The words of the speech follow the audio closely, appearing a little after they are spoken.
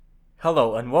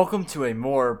Hello, and welcome to a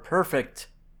more perfect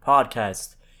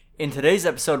podcast. In today's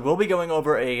episode, we'll be going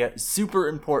over a super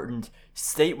important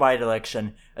statewide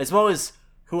election, as well as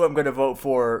who I'm going to vote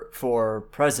for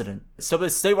president. So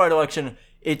this statewide election,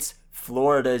 it's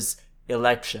Florida's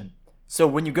election. So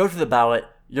when you go to the ballot,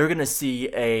 you're going to see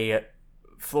a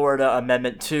Florida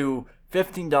Amendment to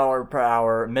 $15 per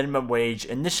hour minimum wage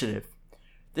initiative.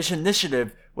 This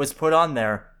initiative was put on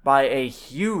there by a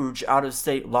huge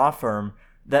out-of-state law firm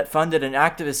that funded an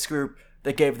activist group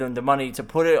that gave them the money to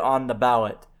put it on the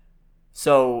ballot.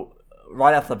 So,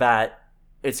 right off the bat,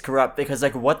 it's corrupt because,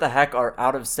 what the heck are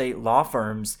out-of-state law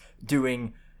firms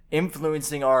doing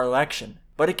influencing our election?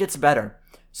 But it gets better.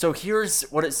 So here's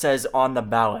what it says on the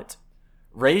ballot.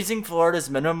 Raising Florida's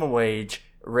minimum wage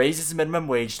raises minimum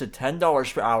wage to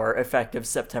 $10 per hour effective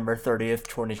September 30th,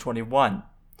 2021.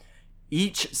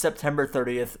 Each September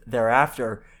 30th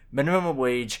thereafter, minimum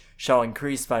wage shall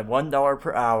increase by $1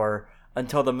 per hour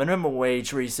until the minimum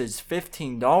wage reaches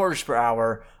 $15 per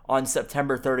hour on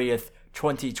September 30th,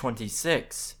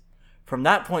 2026. From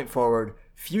that point forward,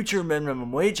 future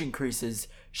minimum wage increases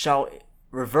shall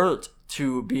revert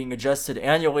to being adjusted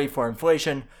annually for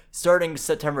inflation starting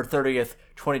September 30th,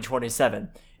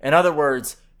 2027. In other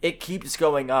words, it keeps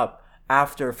going up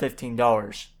after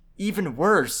 $15. Even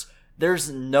worse,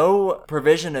 there's no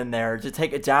provision in there to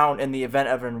take it down in the event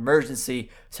of an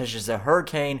emergency, such as a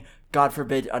hurricane, God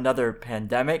forbid another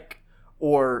pandemic,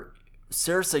 or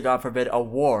seriously, God forbid, a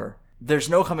war. There's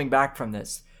no coming back from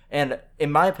this. And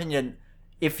in my opinion,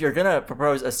 if you're going to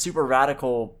propose a super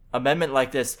radical amendment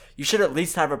like this, you should at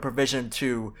least have a provision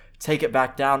to take it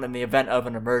back down in the event of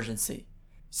an emergency.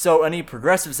 So any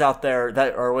progressives out there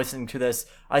that are listening to this,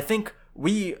 I think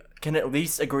we can at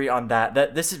least agree on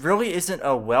that this really isn't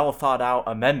a well thought out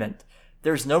amendment.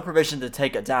 There's no provision to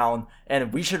take it down,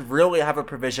 and we should really have a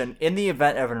provision in the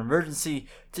event of an emergency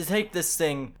to take this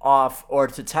thing off or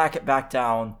to tack it back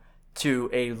down to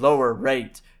a lower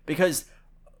rate, because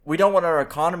we don't want our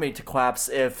economy to collapse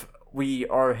if we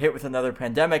are hit with another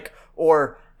pandemic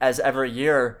or, as every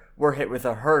year, we're hit with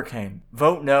a hurricane.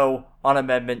 Vote no on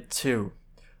Amendment 2.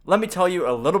 Let me tell you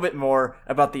a little bit more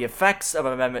about the effects of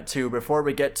Amendment 2 before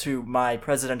we get to my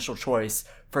presidential choice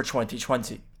for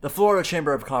 2020. The Florida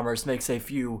Chamber of Commerce makes a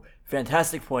few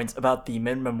fantastic points about the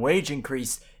minimum wage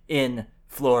increase in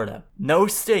Florida. No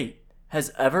state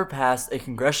has ever passed a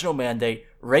congressional mandate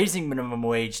raising minimum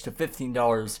wage to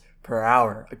 $15 per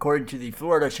hour, according to the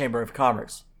Florida Chamber of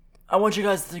Commerce. I want you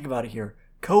guys to think about it here.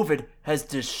 COVID has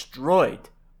destroyed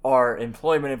our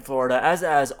employment in Florida, as it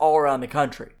has all around the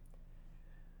country.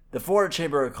 The Florida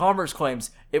Chamber of Commerce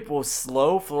claims it will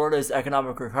slow Florida's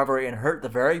economic recovery and hurt the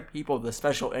very people the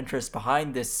special interest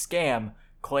behind this scam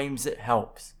claims it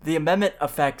helps. The amendment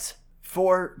affects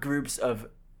 4 groups of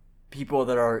people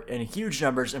that are in huge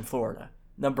numbers in Florida.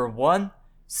 Number 1,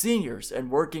 seniors and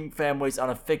working families on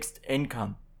a fixed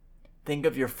income. Think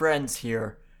of your friends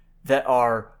here that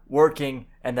are working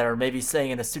and that are maybe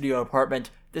staying in a studio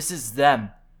apartment. This is them.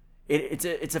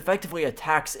 It's effectively a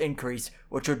tax increase,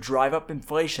 which would drive up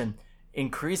inflation,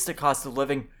 increase the cost of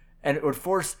living, and it would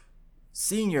force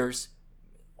seniors,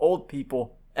 old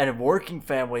people, and working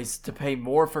families to pay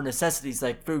more for necessities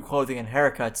like food, clothing, and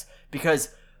haircuts.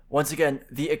 Because, once again,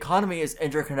 the economy is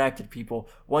interconnected, people.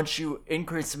 Once you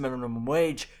increase the minimum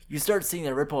wage, you start seeing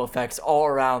the ripple effects all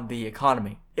around the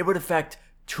economy. It would affect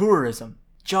tourism,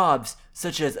 jobs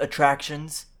such as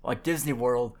attractions like Disney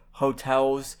World,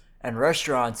 hotels, and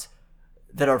restaurants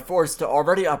that are forced to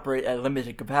already operate at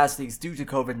limited capacities due to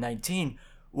COVID-19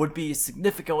 would be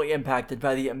significantly impacted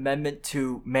by the Amendment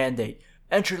 2 mandate.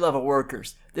 Entry-level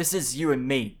workers, this is you and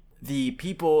me. The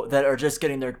people that are just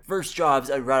getting their first jobs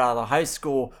right out of high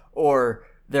school or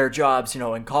their jobs,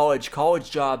 in college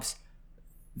jobs,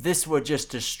 this would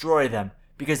just destroy them.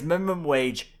 Because minimum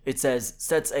wage, it says,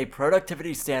 sets a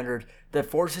productivity standard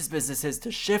that forces businesses to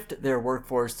shift their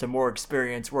workforce to more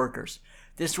experienced workers.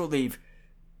 This will leave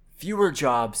fewer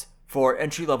jobs for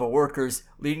entry-level workers,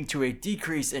 leading to a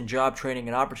decrease in job training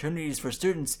and opportunities for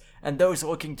students and those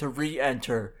looking to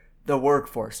re-enter the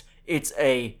workforce. It's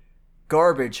a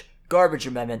garbage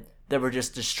amendment that would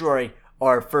just destroy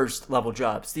our first-level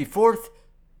jobs. The 4th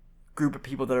group of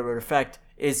people that it would affect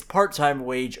is part-time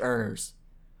wage earners.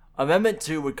 Amendment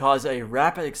 2 would cause a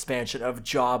rapid expansion of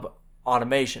job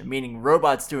automation, meaning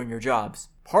robots doing your jobs.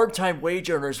 Part-time wage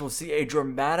earners will see a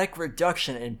dramatic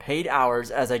reduction in paid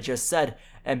hours, as I just said,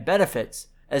 and benefits,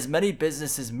 as many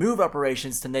businesses move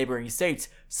operations to neighboring states,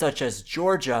 such as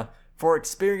Georgia, for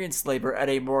experienced labor at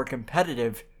a more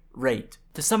competitive rate.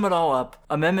 To sum it all up,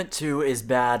 Amendment 2 is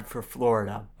bad for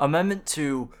Florida. Amendment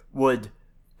 2 would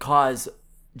cause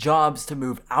jobs to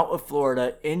move out of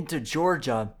Florida into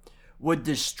Georgia would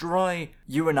destroy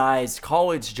you and I's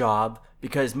college job,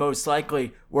 because most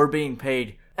likely we're being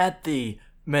paid at the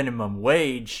minimum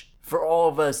wage. For all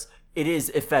of us, it is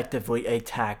effectively a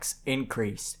tax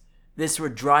increase. This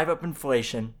would drive up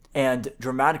inflation and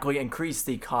dramatically increase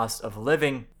the cost of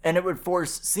living, and it would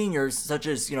force seniors such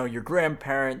as, your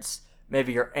grandparents,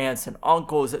 maybe your aunts and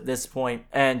uncles at this point,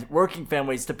 and working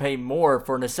families to pay more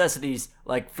for necessities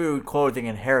like food, clothing,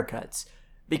 and haircuts.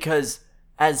 Because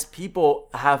as people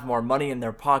have more money in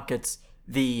their pockets,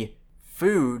 the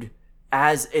food,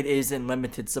 as it is in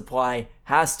limited supply,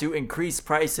 has to increase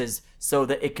prices so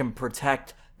that it can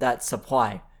protect that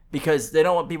supply. Because they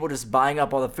don't want people just buying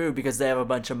up all the food because they have a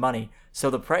bunch of money. So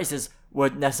the prices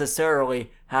would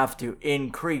necessarily have to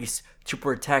increase to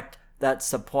protect that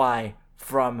supply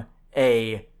from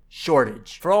a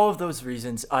shortage. For all of those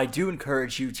reasons, I do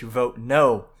encourage you to vote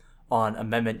no on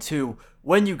Amendment 2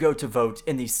 when you go to vote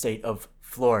in the state of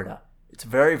Florida. It's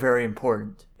very, very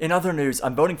important. In other news,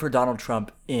 I'm voting for Donald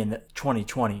Trump in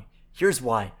 2020. Here's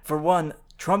why. For one,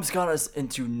 Trump's got us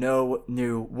into no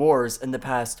new wars in the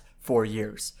past 4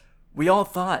 years. We all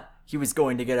thought he was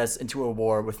going to get us into a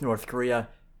war with North Korea.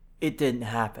 It didn't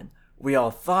happen. We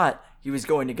all thought he was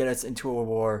going to get us into a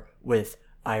war with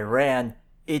Iran.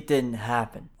 It didn't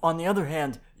happen. On the other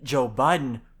hand, Joe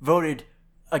Biden voted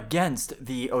against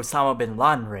the Osama bin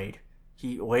Laden raid.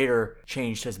 He later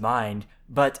changed his mind,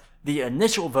 but the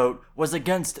initial vote was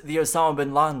against the Osama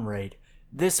bin Laden raid.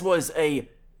 This was a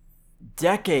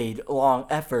decade-long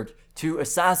effort to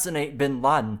assassinate bin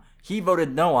Laden. He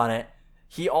voted no on it.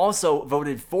 He also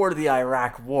voted for the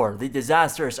Iraq War, the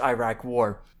disastrous Iraq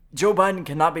War. Joe Biden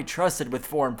cannot be trusted with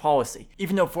foreign policy.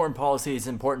 Even though foreign policy is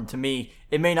important to me,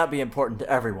 it may not be important to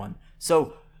everyone.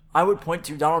 So I would point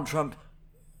to Donald Trump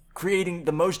creating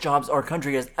the most jobs our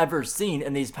country has ever seen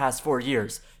in these past 4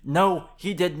 years. No,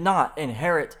 he did not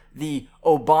inherit the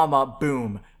Obama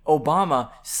boom.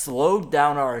 Obama slowed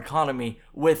down our economy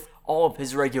with all of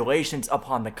his regulations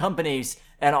upon the companies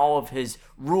and all of his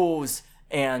rules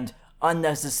and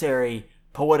unnecessary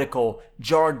political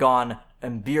jargon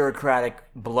and bureaucratic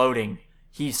bloating.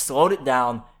 He slowed it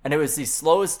down, and it was the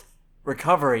slowest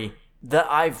recovery that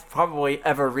I've probably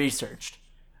ever researched.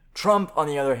 Trump, on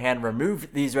the other hand,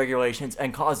 removed these regulations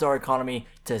and caused our economy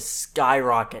to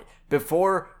skyrocket.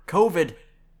 Before COVID,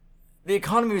 the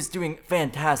economy was doing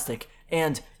fantastic,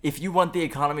 and if you want the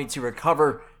economy to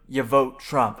recover, you vote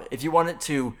Trump. If you want it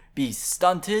to be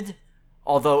stunted,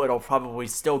 although it'll probably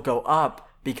still go up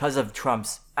because of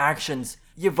Trump's actions,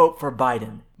 you vote for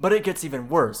Biden. But it gets even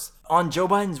worse. On Joe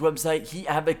Biden's website, he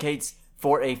advocates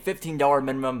for a $15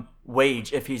 minimum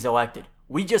wage if he's elected.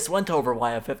 We just went over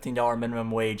why a $15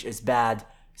 minimum wage is bad.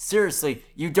 Seriously,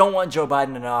 you don't want Joe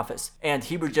Biden in office, and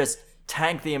he would just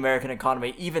tank the American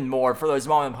economy even more for those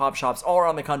mom and pop shops all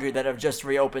around the country that have just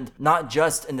reopened, not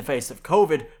just in the face of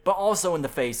COVID, but also in the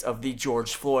face of the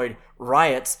George Floyd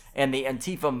riots and the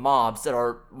Antifa mobs that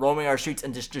are roaming our streets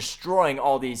and just destroying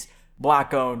all these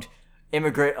black-owned,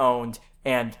 immigrant-owned,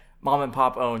 and mom and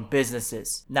pop owned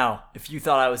businesses. Now, if you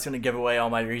thought I was going to give away all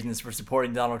my reasons for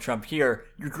supporting Donald Trump here,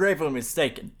 you're gravely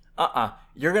mistaken.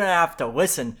 You're going to have to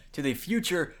listen to the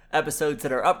future episodes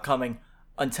that are upcoming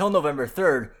until November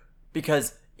 3rd,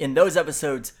 because in those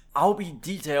episodes, I'll be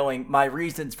detailing my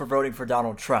reasons for voting for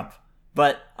Donald Trump.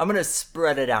 But I'm going to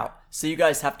spread it out, so you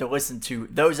guys have to listen to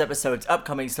those episodes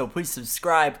upcoming, so please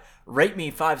subscribe, rate me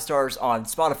 5 stars on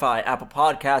Spotify, Apple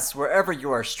Podcasts, wherever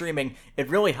you are streaming. It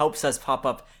really helps us pop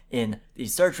up in the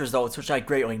search results, which I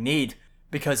greatly need,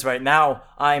 because right now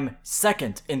I'm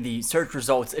second in the search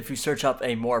results if you search up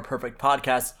a More Perfect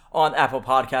Podcast on Apple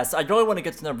Podcasts. I really want to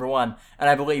get to number 1, and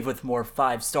I believe with more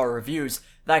 5-star reviews,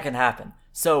 that can happen.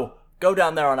 So go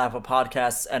down there on Apple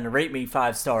Podcasts and rate me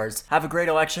 5 stars. Have a great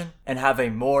election, and have a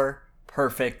more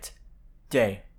perfect day.